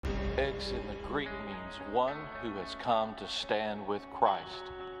X in the Greek means one who has come to stand with Christ.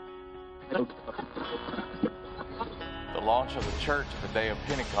 The launch of the church at the day of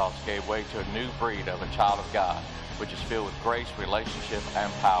Pentecost gave way to a new breed of a child of God, which is filled with grace, relationship,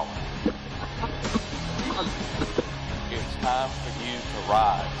 and power. It's time for you to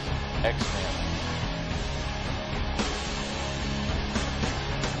rise, X-Men.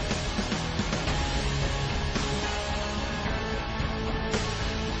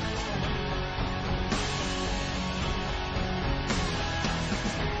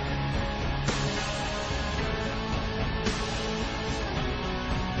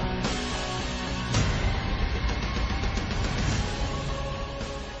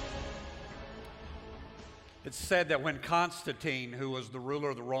 It's said that when Constantine, who was the ruler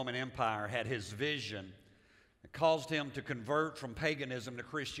of the Roman Empire, had his vision, it caused him to convert from paganism to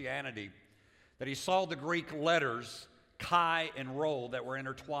Christianity, that he saw the Greek letters chi and rho that were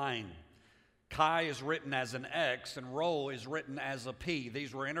intertwined. Chi is written as an X and rho is written as a P.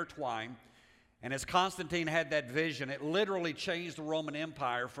 These were intertwined. And as Constantine had that vision, it literally changed the Roman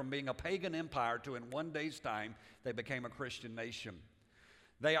Empire from being a pagan empire to, in one day's time, they became a Christian nation.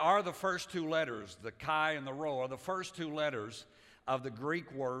 They are the first two letters, the chi and the rho, are the first two letters of the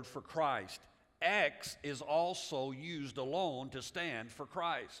Greek word for Christ. X is also used alone to stand for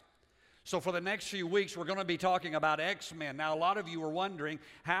Christ. So for the next few weeks, we're going to be talking about X-Men. Now, a lot of you are wondering,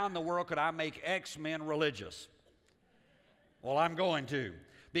 how in the world could I make X-Men religious? Well, I'm going to.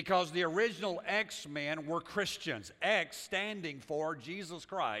 Because the original X-Men were Christians, X standing for Jesus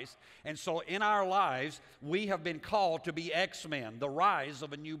Christ. And so in our lives, we have been called to be X-Men, the rise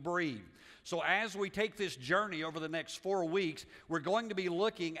of a new breed. So as we take this journey over the next 4 weeks, we're going to be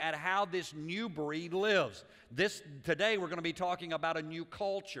looking at how this new breed lives. Today we're going to be talking about a new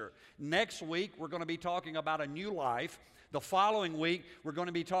culture. Next week, we're going to be talking about a new life. The following week, we're going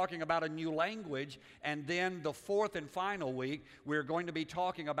to be talking about a new language. And then the fourth and final week, we're going to be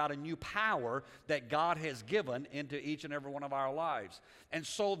talking about a new power that God has given into each and every one of our lives. And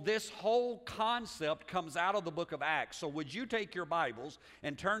so this whole concept comes out of the book of Acts. So would you take your Bibles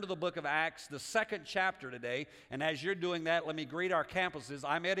and turn to the book of Acts, the 2nd chapter today. And as you're doing that, let me greet our campuses.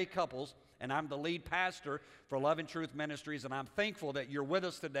 I'm Eddie Couples, and I'm the lead pastor for Love and Truth Ministries, and I'm thankful that you're with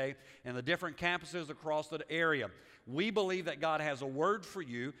us today in the different campuses across the area. We believe that God has a word for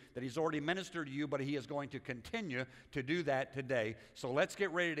you, that He's already ministered to you, but He is going to continue to do that today. So let's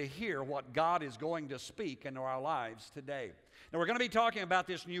get ready to hear what God is going to speak into our lives today. Now, we're going to be talking about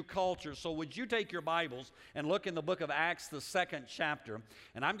this new culture, so would you take your Bibles and look in the book of Acts, the 2nd chapter,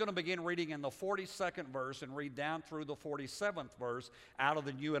 and I'm going to begin reading in the 42nd verse and read down through the 47th verse out of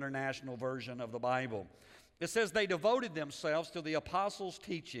the New International Version of the Bible. It says, "They devoted themselves to the apostles'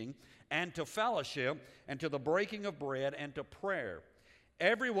 teaching and to fellowship and to the breaking of bread and to prayer.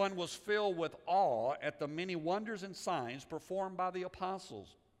 Everyone was filled with awe at the many wonders and signs performed by the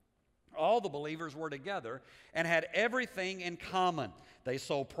apostles. All the believers were together and had everything in common. They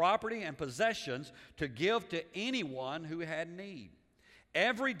sold property and possessions to give to anyone who had need.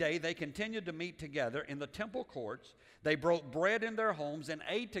 Every day they continued to meet together in the temple courts. They broke bread in their homes and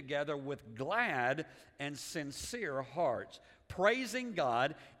ate together with glad and sincere hearts, praising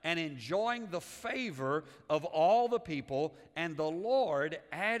God and enjoying the favor of all the people. And the Lord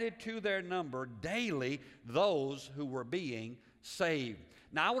added to their number daily those who were being saved."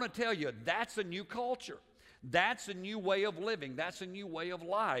 Now, I want to tell you, that's a new culture. That's a new way of living. That's a new way of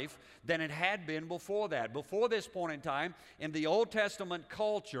life than it had been before that. Before this point in time, in the Old Testament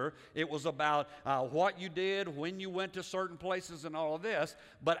culture, it was about what you did, when you went to certain places and all of this.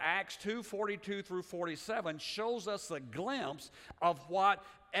 But Acts 2:42 through 47 shows us a glimpse of what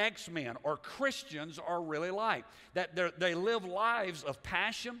X-Men or Christians are really like. That they live lives of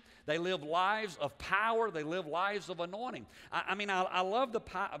passion. They live lives of power. They live lives of anointing. I love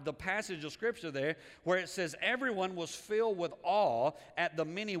the passage of Scripture there where it says, everyone was filled with awe at the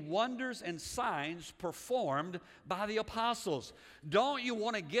many wonders and signs performed by the apostles. Don't you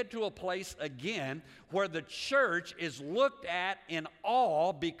want to get to a place again where the church is looked at in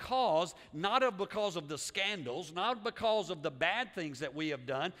awe not because of the scandals, not because of the bad things that we have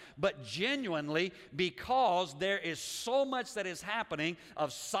done, but genuinely because there is so much that is happening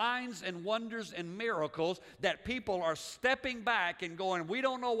of signs and wonders and miracles that people are stepping back and going, we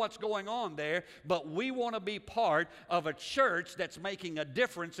don't know what's going on there, but we want to be part of a church that's making a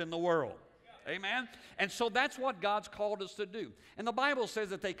difference in the world. Amen? And so that's what God's called us to do. And the Bible says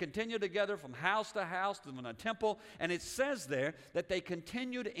that they continued together from house to house in a temple, and it says there that they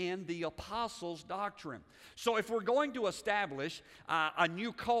continued in the apostles' doctrine. So if we're going to establish a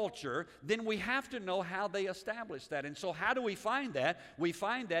new culture, then we have to know how they established that. And so how do we find that? We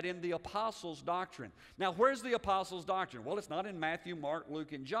find that in the apostles' doctrine. Now, where's the apostles' doctrine? Well, it's not in Matthew, Mark,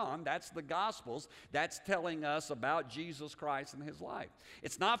 Luke, and John. That's the Gospels. That's telling us about Jesus Christ and His life.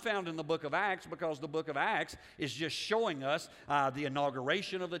 It's not found in the book of Acts, because the book of Acts is just showing us the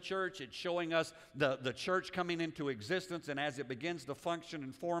inauguration of the church. It's showing us the church coming into existence and as it begins to function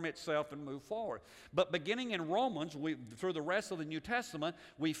and form itself and move forward. But beginning in Romans, through the rest of the New Testament,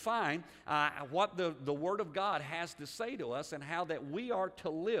 we find what the Word of God has to say to us and how that we are to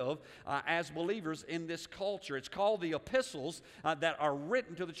live as believers in this culture. It's called the epistles that are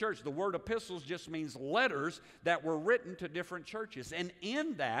written to the church. The word epistles just means letters that were written to different churches. And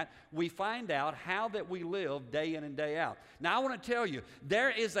in that, we find out how that we live day in and day out. Now, I want to tell you, there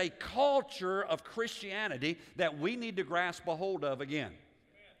is a culture of Christianity that we need to grasp a hold of again.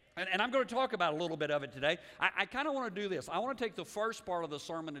 And I'm going to talk about a little bit of it today. I kind of want to do this. I want to take the first part of the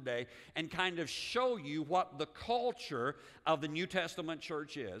sermon today and kind of show you what the culture of the New Testament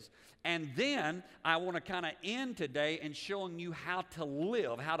church is. And then I want to kind of end today in showing you how to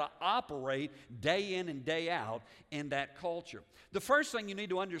live, how to operate day in and day out in that culture. The first thing you need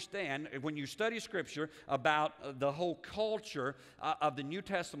to understand when you study Scripture about the whole culture of the New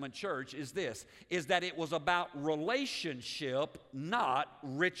Testament church is this, is that it was about relationship, not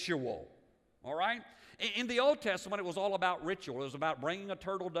ritual. All right? In the Old Testament, it was all about ritual. It was about bringing a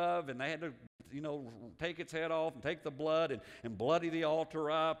turtle dove, and they had to, take its head off and take the blood and bloody the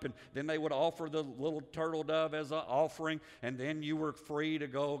altar up, and then they would offer the little turtle dove as an offering, and then you were free to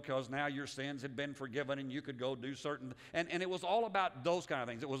go because now your sins had been forgiven and you could go do certain, and it was all about those kind of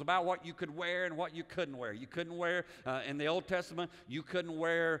things. It was about what you could wear and what you couldn't wear. You couldn't wear, in the Old Testament, you couldn't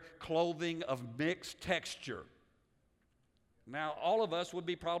wear clothing of mixed texture. Now, all of us would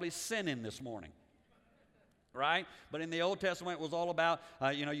be probably sinning this morning. Right? But in the Old Testament, it was all about,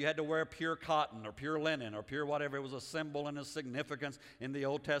 you had to wear pure cotton or pure linen or pure whatever. It was a symbol and a significance in the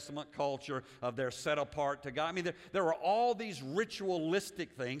Old Testament culture of their set apart to God. I mean, there were all these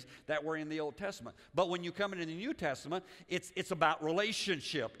ritualistic things that were in the Old Testament. But when you come into the New Testament, it's about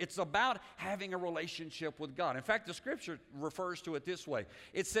relationship. It's about having a relationship with God. In fact, the Scripture refers to it this way.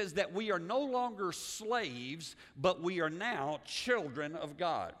 It says that we are no longer slaves, but we are now children of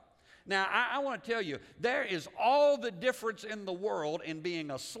God. Now, I want to tell you, there is all the difference in the world in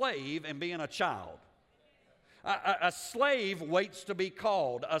being a slave and being a child. A slave waits to be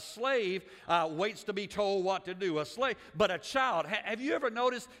called. A slave waits to be told what to do. But a child, have you ever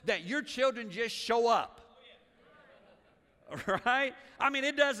noticed that your children just show up? Right? I mean,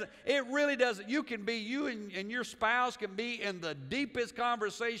 it really doesn't. You and your spouse can be in the deepest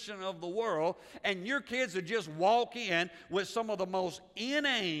conversation of the world, and your kids would just walk in with some of the most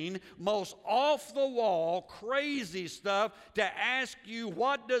inane, most off-the-wall, crazy stuff to ask you,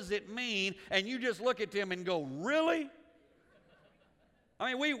 what does it mean? And you just look at them and go, really?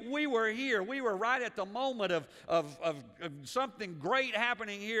 I mean, we were here. We were right at the moment of something great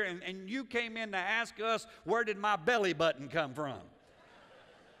happening here, and you came in to ask us, where did my belly button come from?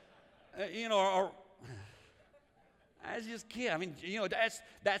 As just kids. I mean,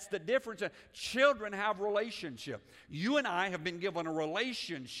 that's the difference. Children have relationship. You and I have been given a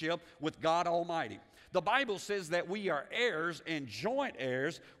relationship with God Almighty. The Bible says that we are heirs and joint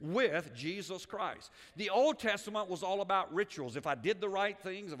heirs with Jesus Christ. The Old Testament was all about rituals. If I did the right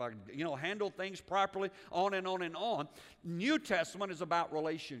things, if I handled things properly, on and on and on. New Testament is about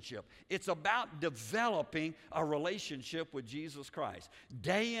relationship. It's about developing a relationship with Jesus Christ.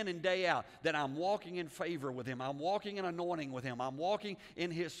 Day in and day out, that I'm walking in favor with Him. I'm walking in anointing with Him. I'm walking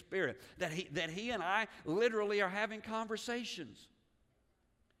in His Spirit. That He and I literally are having conversations.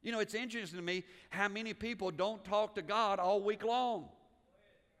 It's interesting to me how many people don't talk to God all week long.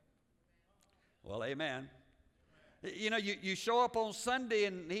 Well, amen. You show up on Sunday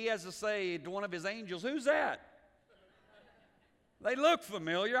and He has to say to one of His angels, who's that? They look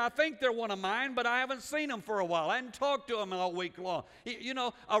familiar. I think they're one of mine, but I haven't seen them for a while. I hadn't talked to them all week long.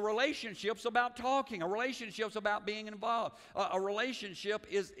 A relationship's about talking. A relationship's about being involved. A relationship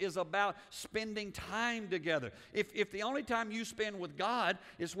is about spending time together. If the only time you spend with God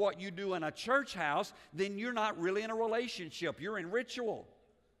is what you do in a church house, then you're not really in a relationship. You're in ritual.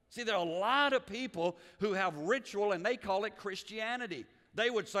 See, there are a lot of people who have ritual, and they call it Christianity. They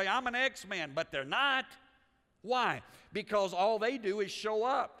would say, I'm an X-Man, but they're not. Why? Because all they do is show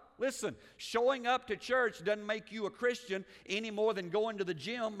up. Listen, showing up to church doesn't make you a Christian any more than going to the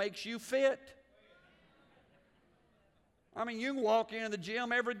gym makes you fit. I mean, you can walk into the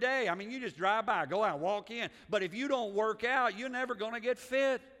gym every day. I mean, you just drive by, go out, walk in. But if you don't work out, you're never going to get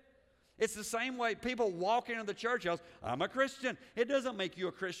fit. It's the same way people walk into the church house. I'm a Christian. It doesn't make you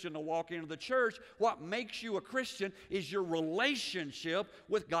a Christian to walk into the church. What makes you a Christian is your relationship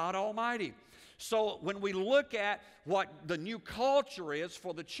with God Almighty. So when we look at what the new culture is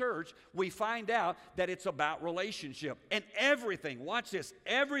for the church, we find out that it's about relationship. And everything, watch this,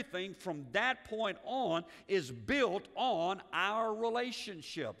 everything from that point on is built on our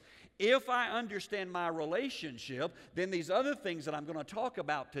relationship. If I understand my relationship, then these other things that I'm going to talk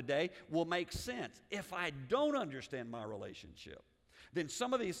about today will make sense. If I don't understand my relationship, then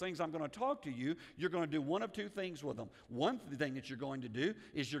some of these things I'm going to talk to you, you're going to do one of two things with them. One thing that you're going to do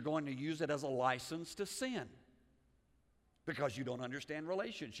is you're going to use it as a license to sin because you don't understand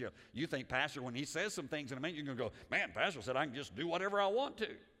relationship. You think, Pastor, when he says some things in a minute, you're going to go, man, Pastor said I can just do whatever I want to.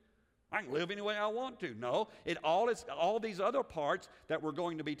 I can live any way I want to. No, all these other parts that we're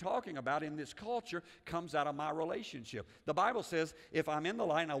going to be talking about in this culture comes out of my relationship. The Bible says, if I'm in the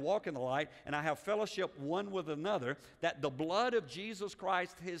light and I walk in the light and I have fellowship one with another, that the blood of Jesus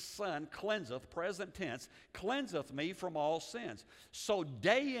Christ, his Son, cleanseth, present tense, cleanseth me from all sins. So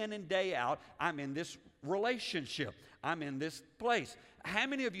day in and day out, I'm in this relationship. I'm in this place. How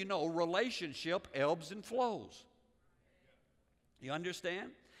many of you know relationship ebbs and flows? You understand?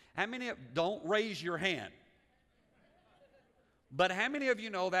 How many of, don't raise your hand, but how many of you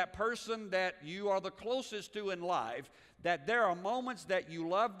know that person that you are the closest to in life, that there are moments that you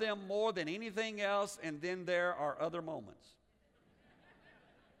love them more than anything else, and then there are other moments?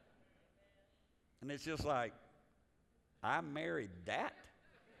 And it's just like, I married that?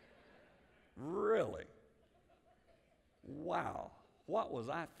 Really? Wow. What was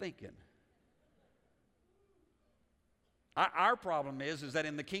I thinking? Our problem is that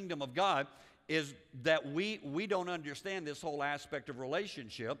in the kingdom of God is that we don't understand this whole aspect of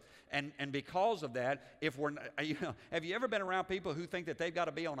relationship, and because of that, if we're, have you ever been around people who think that they've got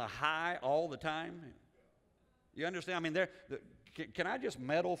to be on a high all the time? You understand? I mean, can I just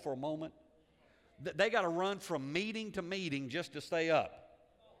meddle for a moment? They got to run from meeting to meeting just to stay up.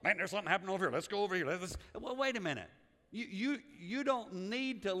 Man, there's something happening over here. Let's go over here. Well, wait a minute. You don't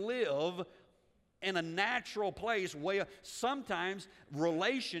need to live in a natural place where sometimes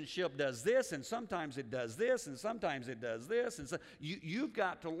relationship does this, and sometimes it does this, and sometimes it does this, and so you've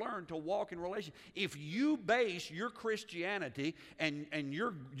got to learn to walk in relationship. If you base your Christianity and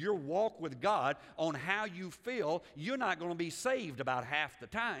your walk with God on how you feel, you're not going to be saved about half the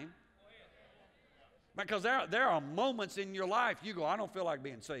time. Because there are moments in your life you go, I don't feel like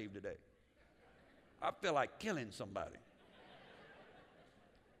being saved today. I feel like killing somebody.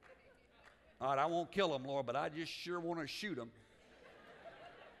 All right, I won't kill them, Lord, but I just sure want to shoot them.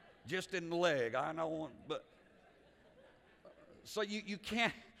 Just in the leg. I don't want, but. So you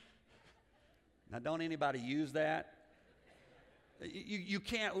can't. Now, don't anybody use that? You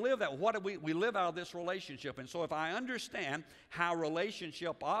can't live that. What do we live out of this relationship. And so if I understand how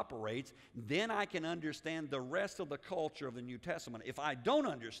relationship operates, then I can understand the rest of the culture of the New Testament. If I don't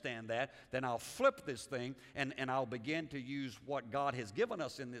understand that, then I'll flip this thing and I'll begin to use what God has given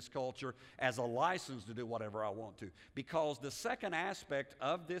us in this culture as a license to do whatever I want to. Because the second aspect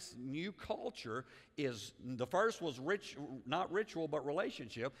of this new culture is, the first was not ritual, but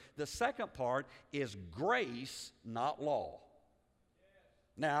relationship. The second part is grace, not law.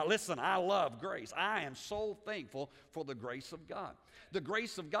 Now, listen, I love grace. I am so thankful for the grace of God. The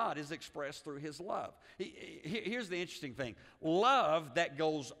grace of God is expressed through his love. Here's the interesting thing. Love that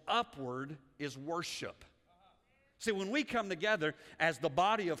goes upward is worship. See, when we come together as the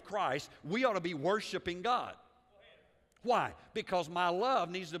body of Christ, we ought to be worshiping God. Why? Because my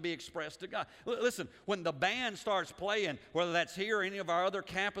love needs to be expressed to God. Listen, when the band starts playing, whether that's here or any of our other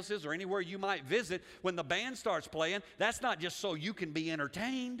campuses or anywhere you might visit, when the band starts playing, that's not just so you can be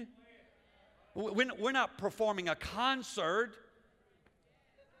entertained. We're not performing a concert.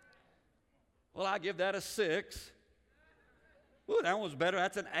 Well, I give that a 6. Ooh, that one was better.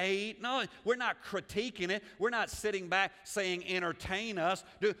 That's an 8. No, we're not critiquing it. We're not sitting back saying, entertain us.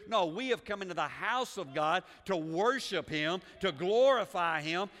 No, we have come into the house of God to worship him, to glorify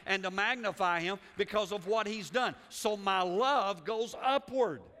him, and to magnify him because of what he's done. So my love goes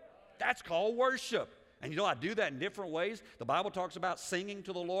upward. That's called worship. And you know, I do that in different ways. The Bible talks about singing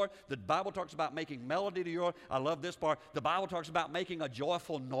to the Lord. The Bible talks about making melody to your Lord. I love this part. The Bible talks about making a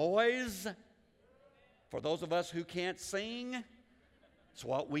joyful noise. For those of us who can't sing, it's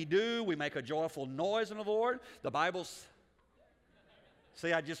what we do. We make a joyful noise unto the Lord. The Bible's,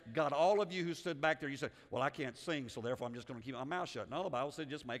 See, I just got all of you who stood back there. You said, well, I can't sing, so therefore I'm just going to keep my mouth shut. No, the Bible said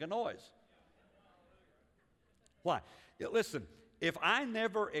just make a noise. Why? Listen, if I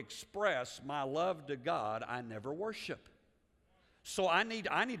never express my love to God, I never worship. So I need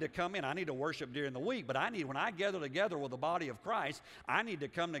to come in. I need to worship during the week, but when I gather together with the body of Christ, I need to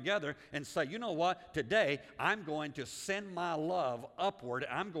come together and say, you know what? Today, I'm going to send my love upward.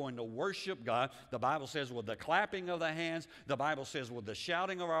 I'm going to worship God. The Bible says with the clapping of the hands. The Bible says with the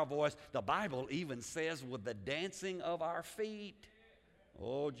shouting of our voice. The Bible even says with the dancing of our feet.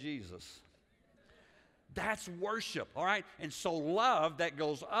 Oh, Jesus. That's worship, all right? And so love that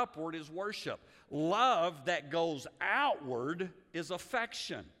goes upward is worship. Love that goes outward is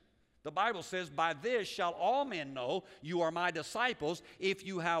affection. The Bible says, by this shall all men know you are my disciples if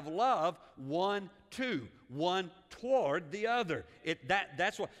you have love one toward the other.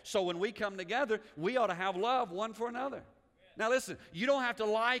 That's what. So when we come together, we ought to have love one for another. Now listen, you don't have to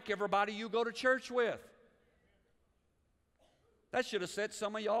like everybody you go to church with. That should have set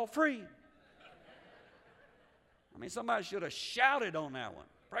some of y'all free. I mean, somebody should have shouted on that one.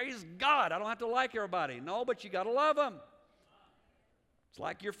 Praise God, I don't have to like everybody. No, but you got to love them. It's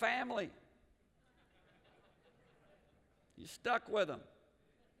like your family. You're stuck with them.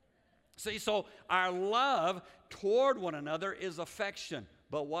 See, so our love toward one another is affection.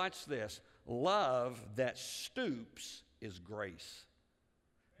 But watch this. Love that stoops is grace.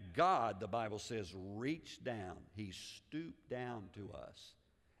 God, the Bible says, reached down. He stooped down to us.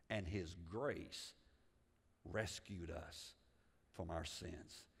 And His grace rescued us from our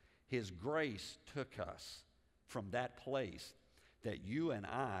sins. His grace took us from that place that you and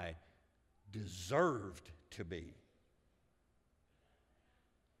I deserved to be.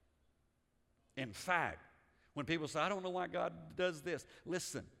 In fact, when people say, I don't know why God does this,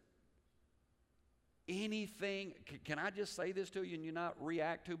 listen, anything, can I just say this to you and you not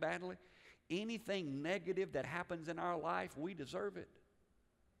react too badly? Anything negative that happens in our life, we deserve it.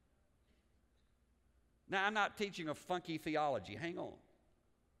 Now, I'm not teaching a funky theology. Hang on.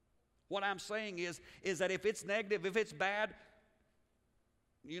 What I'm saying is that if it's negative, if it's bad,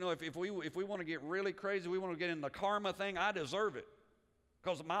 you know, if we want to get really crazy, we want to get in the karma thing, I deserve it.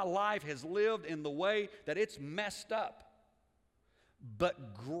 Because my life has lived in the way that it's messed up.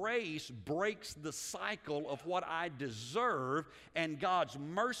 But grace breaks the cycle of what I deserve, and God's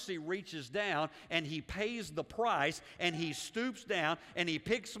mercy reaches down, and He pays the price, and He stoops down, and He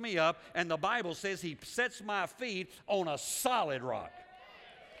picks me up, and the Bible says He sets my feet on a solid rock.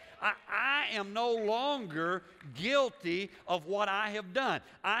 I am no longer guilty of what I have done.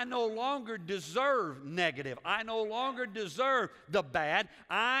 I no longer deserve negative. I no longer deserve the bad.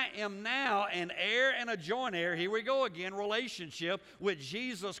 I am now an heir and a joint heir, here we go again, relationship with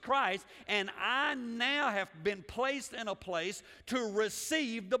Jesus Christ, and I now have been placed in a place to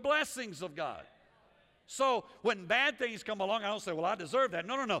receive the blessings of God. So when bad things come along, I don't say, well, I deserve that.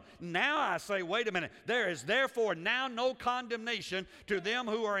 No. Now I say, wait a minute. There is therefore now no condemnation to them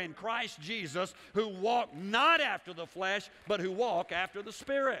who are in Christ Jesus, who walk not after the flesh, but who walk after the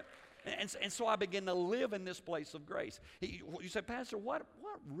Spirit. And so I begin to live in this place of grace. You say, Pastor, what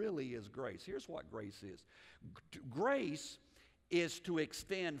really is grace? Here's what grace is. Grace is to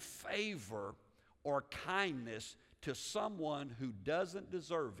extend favor or kindness to someone who doesn't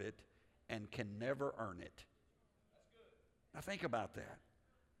deserve it and can never earn it. Now think about that.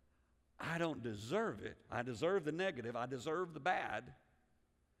 I don't deserve it. I deserve the negative. I deserve the bad.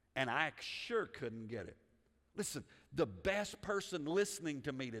 And I sure couldn't get it. Listen, the best person listening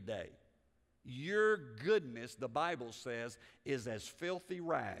to me today, your goodness, the Bible says, is as filthy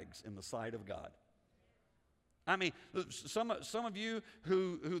rags in the sight of God. I mean, some of you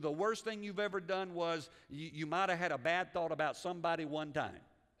who the worst thing you've ever done was you might have had a bad thought about somebody one time.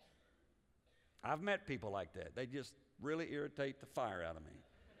 I've met people like that. They just really irritate the fire out of me.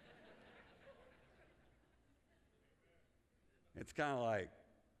 It's kind of like,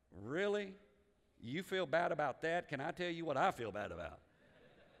 really? You feel bad about that? Can I tell you what I feel bad about?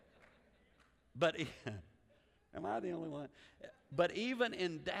 But, am I the only one? But even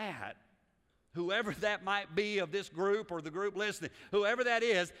in that, whoever that might be of this group or the group listening, whoever that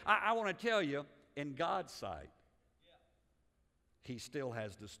is, I want to tell you, in God's sight, He still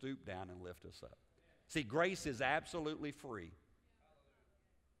has to stoop down and lift us up. See, grace is absolutely free.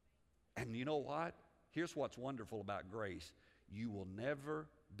 And you know what? Here's what's wonderful about grace. You will never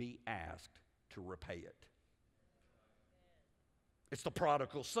be asked to repay it. It's the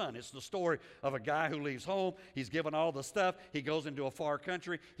prodigal son. It's the story of a guy who leaves home. He's given all the stuff. He goes into a far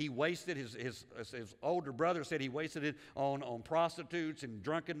country. He wasted, his older brother said he wasted it on prostitutes and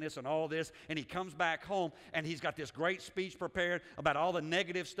drunkenness and all this. And he comes back home, and he's got this great speech prepared about all the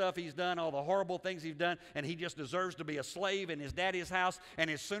negative stuff he's done, all the horrible things he's done, and he just deserves to be a slave in his daddy's house. And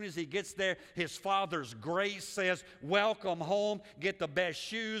as soon as he gets there, his father's grace says, welcome home, get the best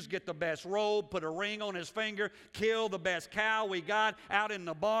shoes, get the best robe, put a ring on his finger, kill the best cow we got out in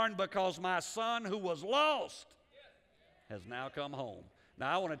the barn, because my son who was lost has now come home.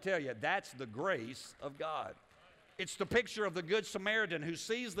 Now I want to tell you, that's the grace of God. It's the picture of the Good Samaritan who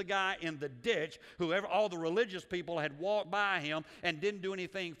sees the guy in the ditch, all the religious people had walked by him and didn't do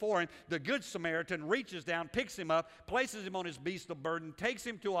anything for him. The Good Samaritan reaches down, picks him up, places him on his beast of burden, takes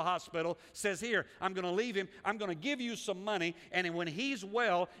him to a hospital, says, here, I'm going to leave him. I'm going to give you some money, and when he's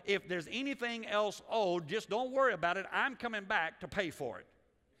well, if there's anything else owed, just don't worry about it. I'm coming back to pay for it.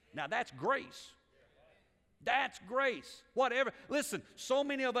 Now that's grace. That's grace. Whatever. Listen, so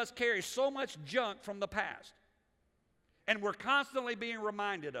many of us carry so much junk from the past, and we're constantly being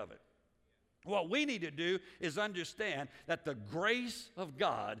reminded of it. What we need to do is understand that the grace of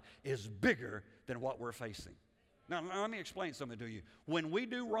God is bigger than what we're facing. Now, let me explain something to you. When we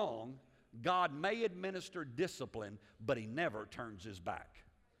do wrong, God may administer discipline, but He never turns His back.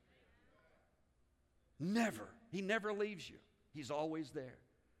 Never. He never leaves you. He's always there.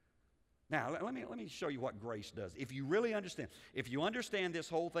 Now, let me show you what grace does. If you really understand, if you understand this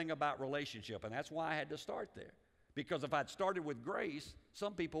whole thing about relationship, and that's why I had to start there. Because if I'd started with grace,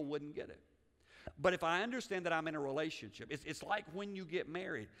 some people wouldn't get it. But if I understand that I'm in a relationship, it's like when you get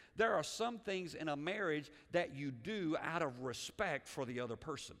married. There are some things in a marriage that you do out of respect for the other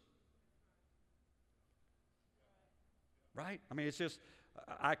person. Right? I mean, it's just,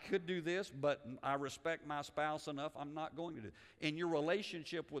 I could do this, but I respect my spouse enough, I'm not going to do it. In your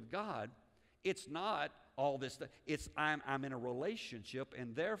relationship with God, it's not all this stuff. It's I'm in a relationship,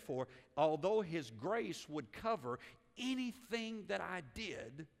 and therefore, although His grace would cover anything that I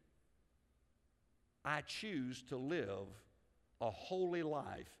did, I choose to live a holy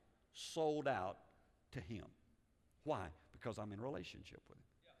life sold out to Him. Why? Because I'm in relationship with Him.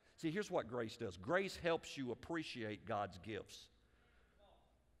 See, here's what grace does. Grace helps you appreciate God's gifts.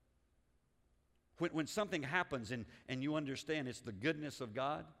 When something happens and you understand it's the goodness of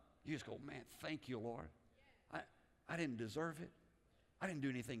God, you just go, man, thank you, Lord. I didn't deserve it. I didn't do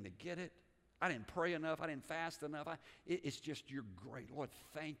anything to get it. I didn't pray enough. I didn't fast enough. It's just you're great. Lord,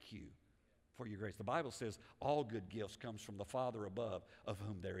 thank you for your grace. The Bible says all good gifts comes from the Father above, of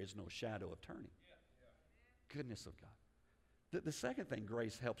whom there is no shadow of turning. Goodness of God. The second thing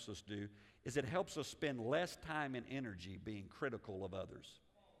grace helps us do is it helps us spend less time and energy being critical of others.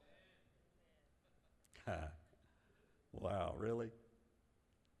 Wow, really?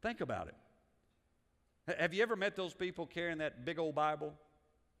 Think about it. Have you ever met those people carrying that big old Bible?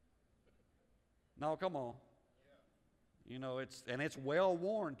 No, come on. You know, it's well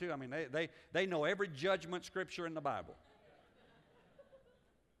worn too. I mean, they know every judgment scripture in the Bible.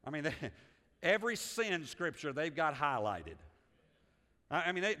 I mean, every sin scripture they've got highlighted.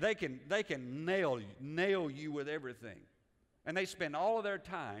 I mean, they can nail you with everything. And they spend all of their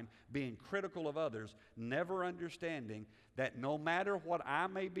time being critical of others, never understanding that no matter what I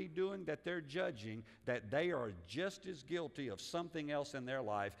may be doing, that they're judging, that they are just as guilty of something else in their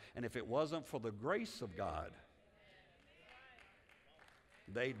life. And if it wasn't for the grace of God,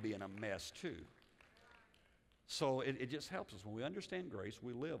 they'd be in a mess too. So it just helps us. When we understand grace,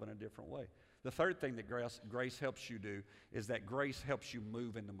 we live in a different way. The third thing that grace helps you do is that grace helps you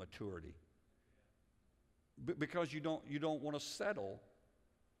move into maturity. Because you don't want to settle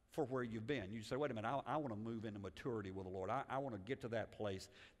for where you've been. You say, wait a minute, I want to move into maturity with the Lord. I want to get to that place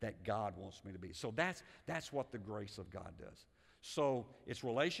that God wants me to be. So that's what the grace of God does. So it's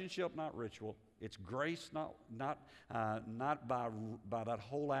relationship, not ritual. It's grace, not by that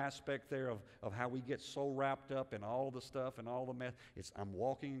whole aspect there of how we get so wrapped up in all the stuff and all the mess. It's I'm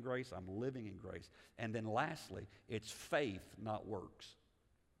walking in grace, I'm living in grace. And then lastly, it's faith, not works.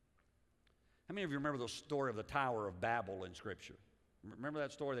 How many of you remember the story of the Tower of Babel in Scripture? Remember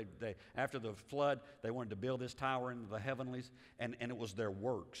that story? They after the flood, they wanted to build this tower into the heavenlies, and it was their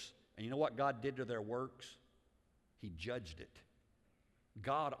works. And you know what God did to their works? He judged it.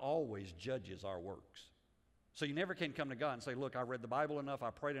 God always judges our works. So you never can come to God and say, look, I read the Bible enough,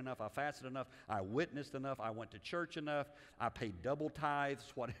 I prayed enough, I fasted enough, I witnessed enough, I went to church enough, I paid double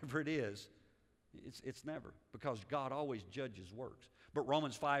tithes, whatever it is. It's never, because God always judges works. But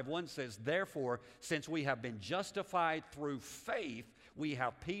Romans 5:1 says, therefore, since we have been justified through faith, we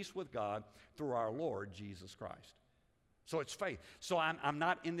have peace with God through our Lord Jesus Christ. So it's faith. So I'm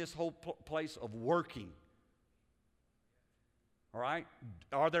not in this whole place of working. All right?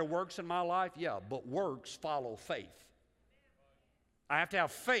 Are there works in my life? Yeah, but works follow faith. I have to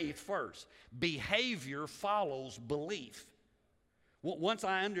have faith first. Behavior follows belief. Once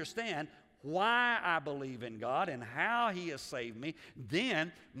I understand why I believe in God and how He has saved me,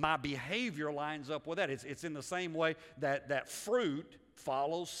 then my behavior lines up with that. It's in the same way that fruit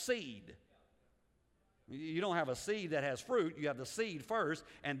follows seed. You don't have a seed that has fruit. You have the seed first,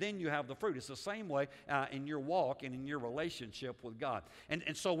 and then you have the fruit. It's the same way in your walk and in your relationship with God.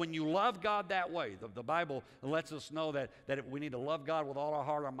 And so when you love God that way, the Bible lets us know that we need to love God with all our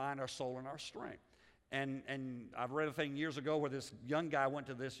heart, our mind, our soul, and our strength. And I've read a thing years ago where this young guy went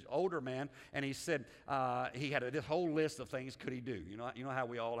to this older man, and he said he had this whole list of things could he do. You know how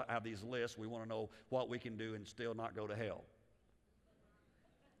we all have these lists. We want to know what we can do and still not go to hell.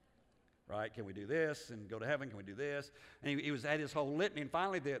 Right? Can we do this and go to heaven? Can we do this? And he was at his whole litany. And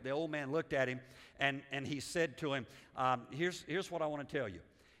finally, the old man looked at him, and he said to him, here's what I want to tell you.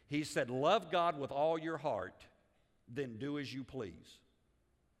 He said, love God with all your heart, then do as you please.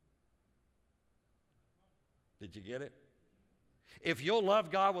 Did you get it? If you'll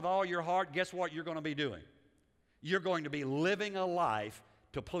love God with all your heart, guess what you're going to be doing? You're going to be living a life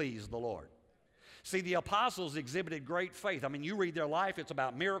to please the Lord. See, the apostles exhibited great faith. I mean, you read their life, it's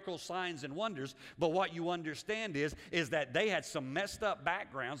about miracles, signs, and wonders. But what you understand is that they had some messed up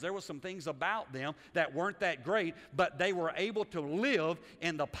backgrounds. There were some things about them that weren't that great, but they were able to live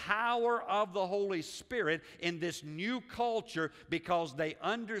in the power of the Holy Spirit in this new culture because they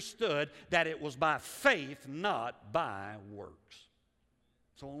understood that it was by faith, not by works.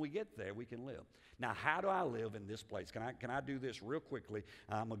 So when we get there, we can live. Now, how do I live in this place? Can I do this real quickly?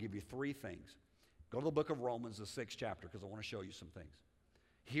 I'm going to give you 3 things. Go to the book of Romans, the 6th chapter, because I want to show you some things.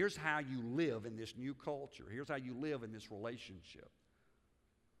 Here's how you live in this new culture. Here's how you live in this relationship.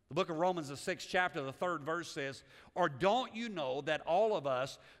 The book of Romans, the 6th chapter, the 3rd verse says, or don't you know that all of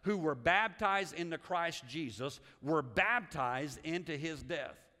us who were baptized into Christ Jesus were baptized into His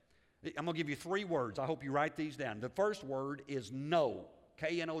death? I'm going to give you 3 words. I hope you write these down. The first word is know.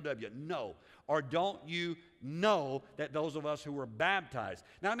 K-N-O-W, know. Or don't you know that those of us who were baptized?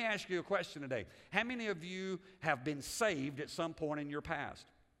 Now let me ask you a question today. How many of you have been saved at some point in your past?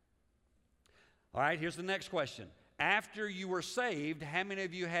 All right, here's the next question. After you were saved, how many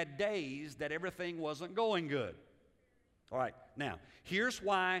of you had days that everything wasn't going good? All right, now, here's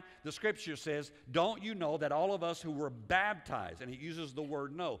why the Scripture says, don't you know that all of us who were baptized, and it uses the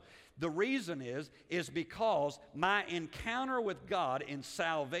word know. The reason is because my encounter with God in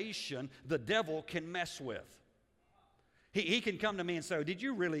salvation, the devil can mess with. He can come to me and say, did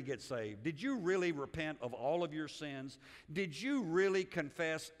you really get saved? Did you really repent of all of your sins? Did you really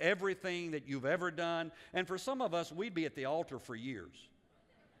confess everything that you've ever done? And for some of us, we'd be at the altar for years.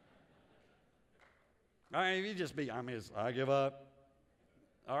 I mean, you just be, I give up.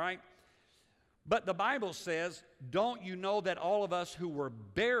 All right? But the Bible says, don't you know that all of us who were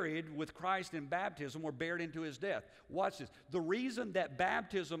buried with Christ in baptism were buried into His death? Watch this. The reason that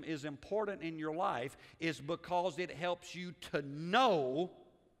baptism is important in your life is because it helps you to know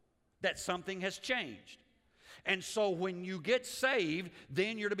that something has changed. And so when you get saved,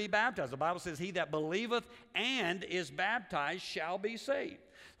 then you're to be baptized. The Bible says, he that believeth and is baptized shall be saved.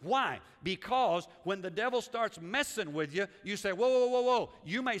 Why? Because when the devil starts messing with you, you say, whoa, whoa, whoa, whoa.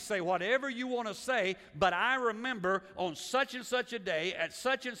 You may say whatever you want to say, but I remember on such and such a day, at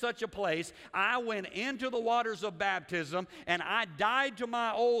such and such a place, I went into the waters of baptism, and I died to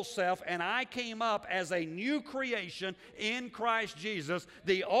my old self, and I came up as a new creation in Christ Jesus,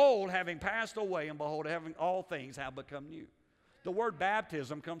 the old having passed away, and behold, having all things have become new. The word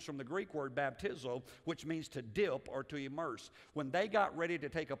baptism comes from the Greek word baptizo, which means to dip or to immerse. When they got ready to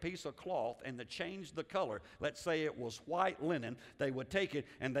take a piece of cloth and to change the color, let's say it was white linen, they would take it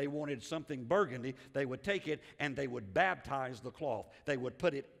and they wanted something burgundy, they would take it and they would baptize the cloth. They would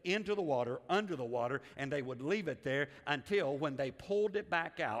put it into the water, under the water, and they would leave it there until when they pulled it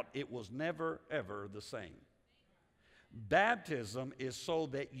back out, it was never, ever the same. Baptism is so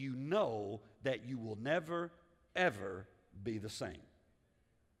that you know that you will never, ever be the same.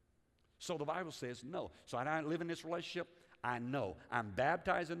 So the Bible says no. So I live in this relationship. I know I'm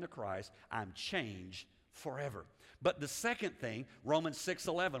baptized into Christ. I'm changed forever. But the second thing, Romans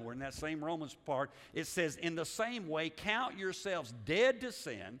 6:11, we're in that same Romans part, it says, in the same way, count yourselves dead to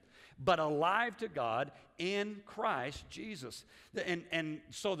sin, but alive to God in Christ Jesus. And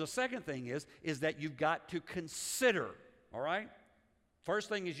so the second thing is that you've got to consider, all right? First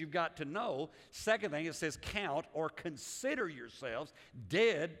thing is you've got to know. Second thing, it says count or consider yourselves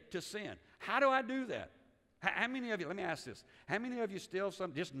dead to sin. How do I do that? How many of you, let me ask this, how many of you still,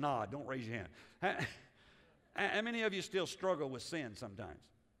 just nod, don't raise your hand. How many of you still struggle with sin sometimes?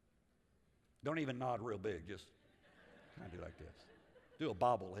 Don't even nod real big, just kind of do like this. Do a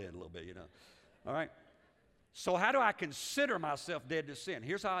bobblehead a little bit, you know. All right? So how do I consider myself dead to sin?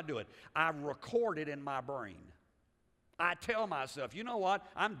 Here's how I do it. I record it in my brain. I tell myself, you know what?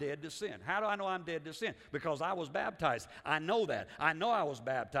 I'm dead to sin. How do I know I'm dead to sin? Because I was baptized. I know that. I know I was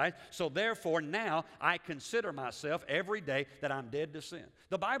baptized. So therefore, now I consider myself every day that I'm dead to sin.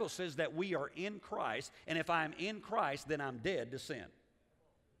 The Bible says that we are in Christ, and if I'm in Christ, then I'm dead to sin.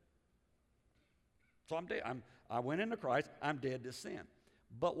 So I'm dead. I went into Christ. I'm dead to sin.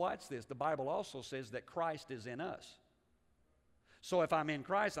 But watch this. The Bible also says that Christ is in us. So if I'm in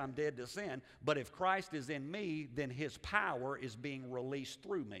Christ, I'm dead to sin. But if Christ is in me, then His power is being released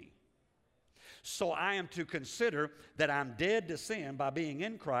through me. So I am to consider that I'm dead to sin by being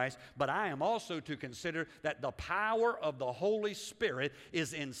in Christ, but I am also to consider that the power of the Holy Spirit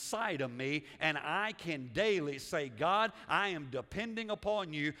is inside of me, and I can daily say, God, I am depending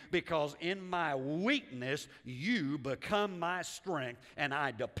upon you because in my weakness, you become my strength, and I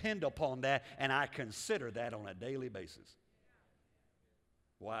depend upon that, and I consider that on a daily basis.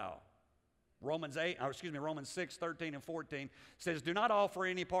 Wow. Romans 6, 13 and 14 says, do not offer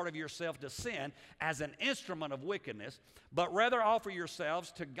any part of yourself to sin as an instrument of wickedness, but rather offer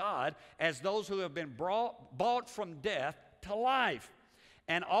yourselves to God as those who have been bought from death to life,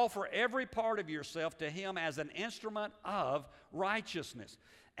 and offer every part of yourself to Him as an instrument of righteousness.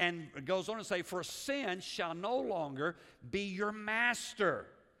 And it goes on to say, for sin shall no longer be your master,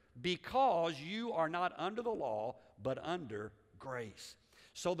 because you are not under the law, but under grace.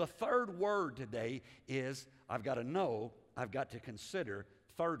 So the third word today is I've got to know, I've got to consider.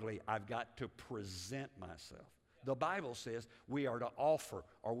 Thirdly, I've got to present myself. The Bible says we are to offer,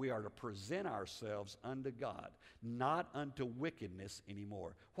 or we are to present ourselves unto God, not unto wickedness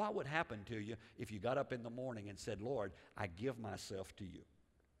anymore. What would happen to you if you got up in the morning and said, Lord, I give myself to you.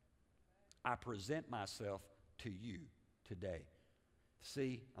 I present myself to you today.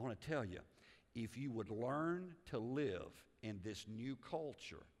 See, I want to tell you, if you would learn to live in this new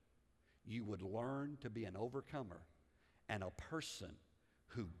culture, you would learn to be an overcomer and a person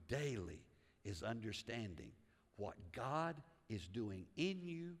who daily is understanding what God is doing in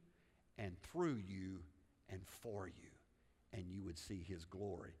you and through you and for you, and you would see His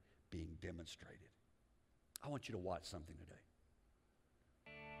glory being demonstrated. I want you to watch something today.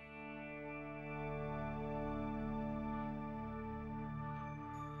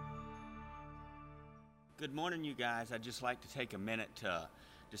 Good morning, you guys. I'd just like to take a minute to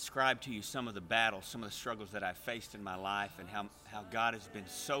describe to you some of the battles, some of the struggles that I've faced in my life, and how God has been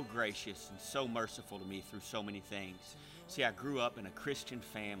so gracious and so merciful to me through so many things. See, I grew up in a Christian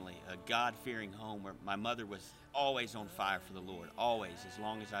family, a God-fearing home where my mother was always on fire for the Lord, always, as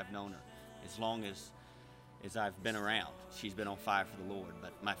long as I've known her, as long as I've been around. She's been on fire for the Lord,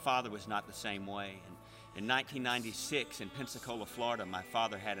 but my father was not the same way. And in 1996 in Pensacola, Florida, my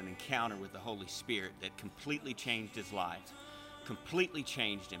father had an encounter with the Holy Spirit that completely changed his life, completely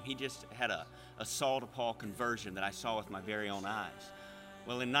changed him. He just had a Saul to Paul conversion that I saw with my very own eyes.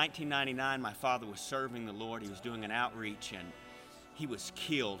 Well, in 1999, my father was serving the Lord. He was doing an outreach, and he was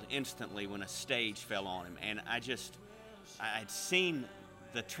killed instantly when a stage fell on him. And I'd seen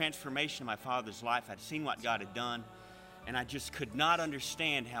the transformation of my father's life. I'd seen what God had done, and I just could not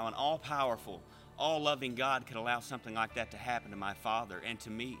understand how an all-powerful, all-loving God could allow something like that to happen to my father and to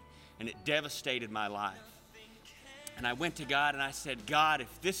me, and it devastated my life. And I went to God and I said, God,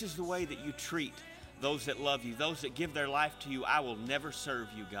 if this is the way that you treat those that love you, those that give their life to you, I will never serve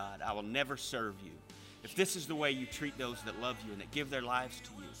you, God. I will never serve you. If this is the way you treat those that love you and that give their lives to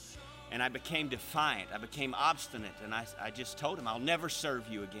you. And I became defiant. I became obstinate, and I just told him, I'll never serve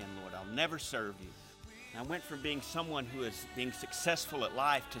you again, Lord. I'll never serve you. I went from being someone who is being successful at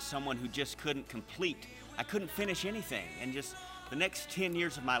life to someone who just couldn't complete. I couldn't finish anything. And just the next 10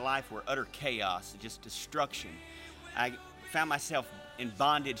 years of my life were utter chaos, just destruction. I found myself in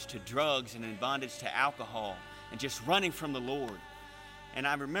bondage to drugs and in bondage to alcohol and just running from the Lord. And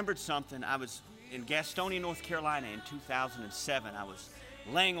I remembered something. I was in Gastonia, North Carolina in 2007. I was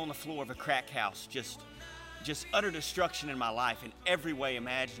laying on the floor of a crack house, just utter destruction in my life in every way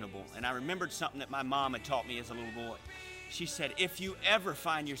imaginable. And I remembered something that my mom had taught me as a little boy. She said, if you ever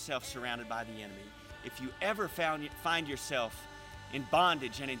find yourself surrounded by the enemy, if you ever find yourself in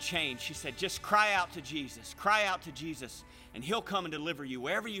bondage and in chains, she said, just cry out to Jesus, and He'll come and deliver you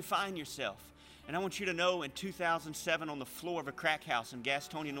wherever you find yourself. And I want you to know, in 2007, on the floor of a crack house in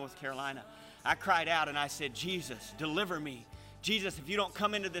Gastonia, North Carolina, I cried out and I said, Jesus, deliver me. Jesus, if you don't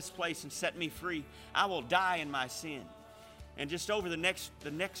come into this place and set me free, I will die in my sin. And just over the next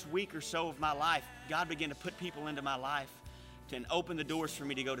week or so of my life, God began to put people into my life and open the doors for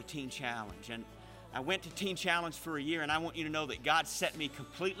me to go to Teen Challenge. And I went to Teen Challenge for a year, and I want you to know that God set me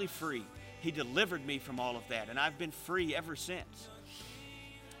completely free. He delivered me from all of that, and I've been free ever since.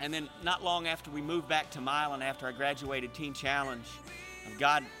 And then not long after we moved back to Milan, after I graduated Teen Challenge,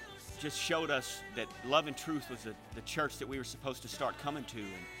 God just showed us that Love and Truth was the church that we were supposed to start coming to.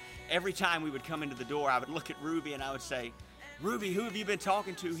 And every time we would come into the door, I would look at Ruby and I would say, Ruby, who have you been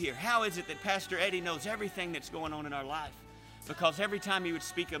talking to here? How is it that Pastor Eddie knows everything that's going on in our life? Because every time he would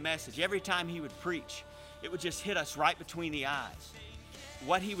speak a message, every time he would preach, it would just hit us right between the eyes.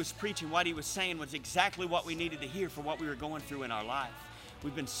 What he was preaching, what he was saying was exactly what we needed to hear for what we were going through in our life.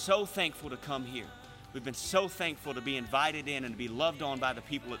 We've been so thankful to come here. We've been so thankful to be invited in and to be loved on by the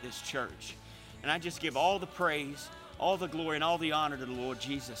people at this church. And I just give all the praise, all the glory, and all the honor to the Lord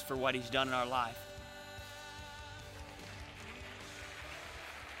Jesus for what he's done in our life.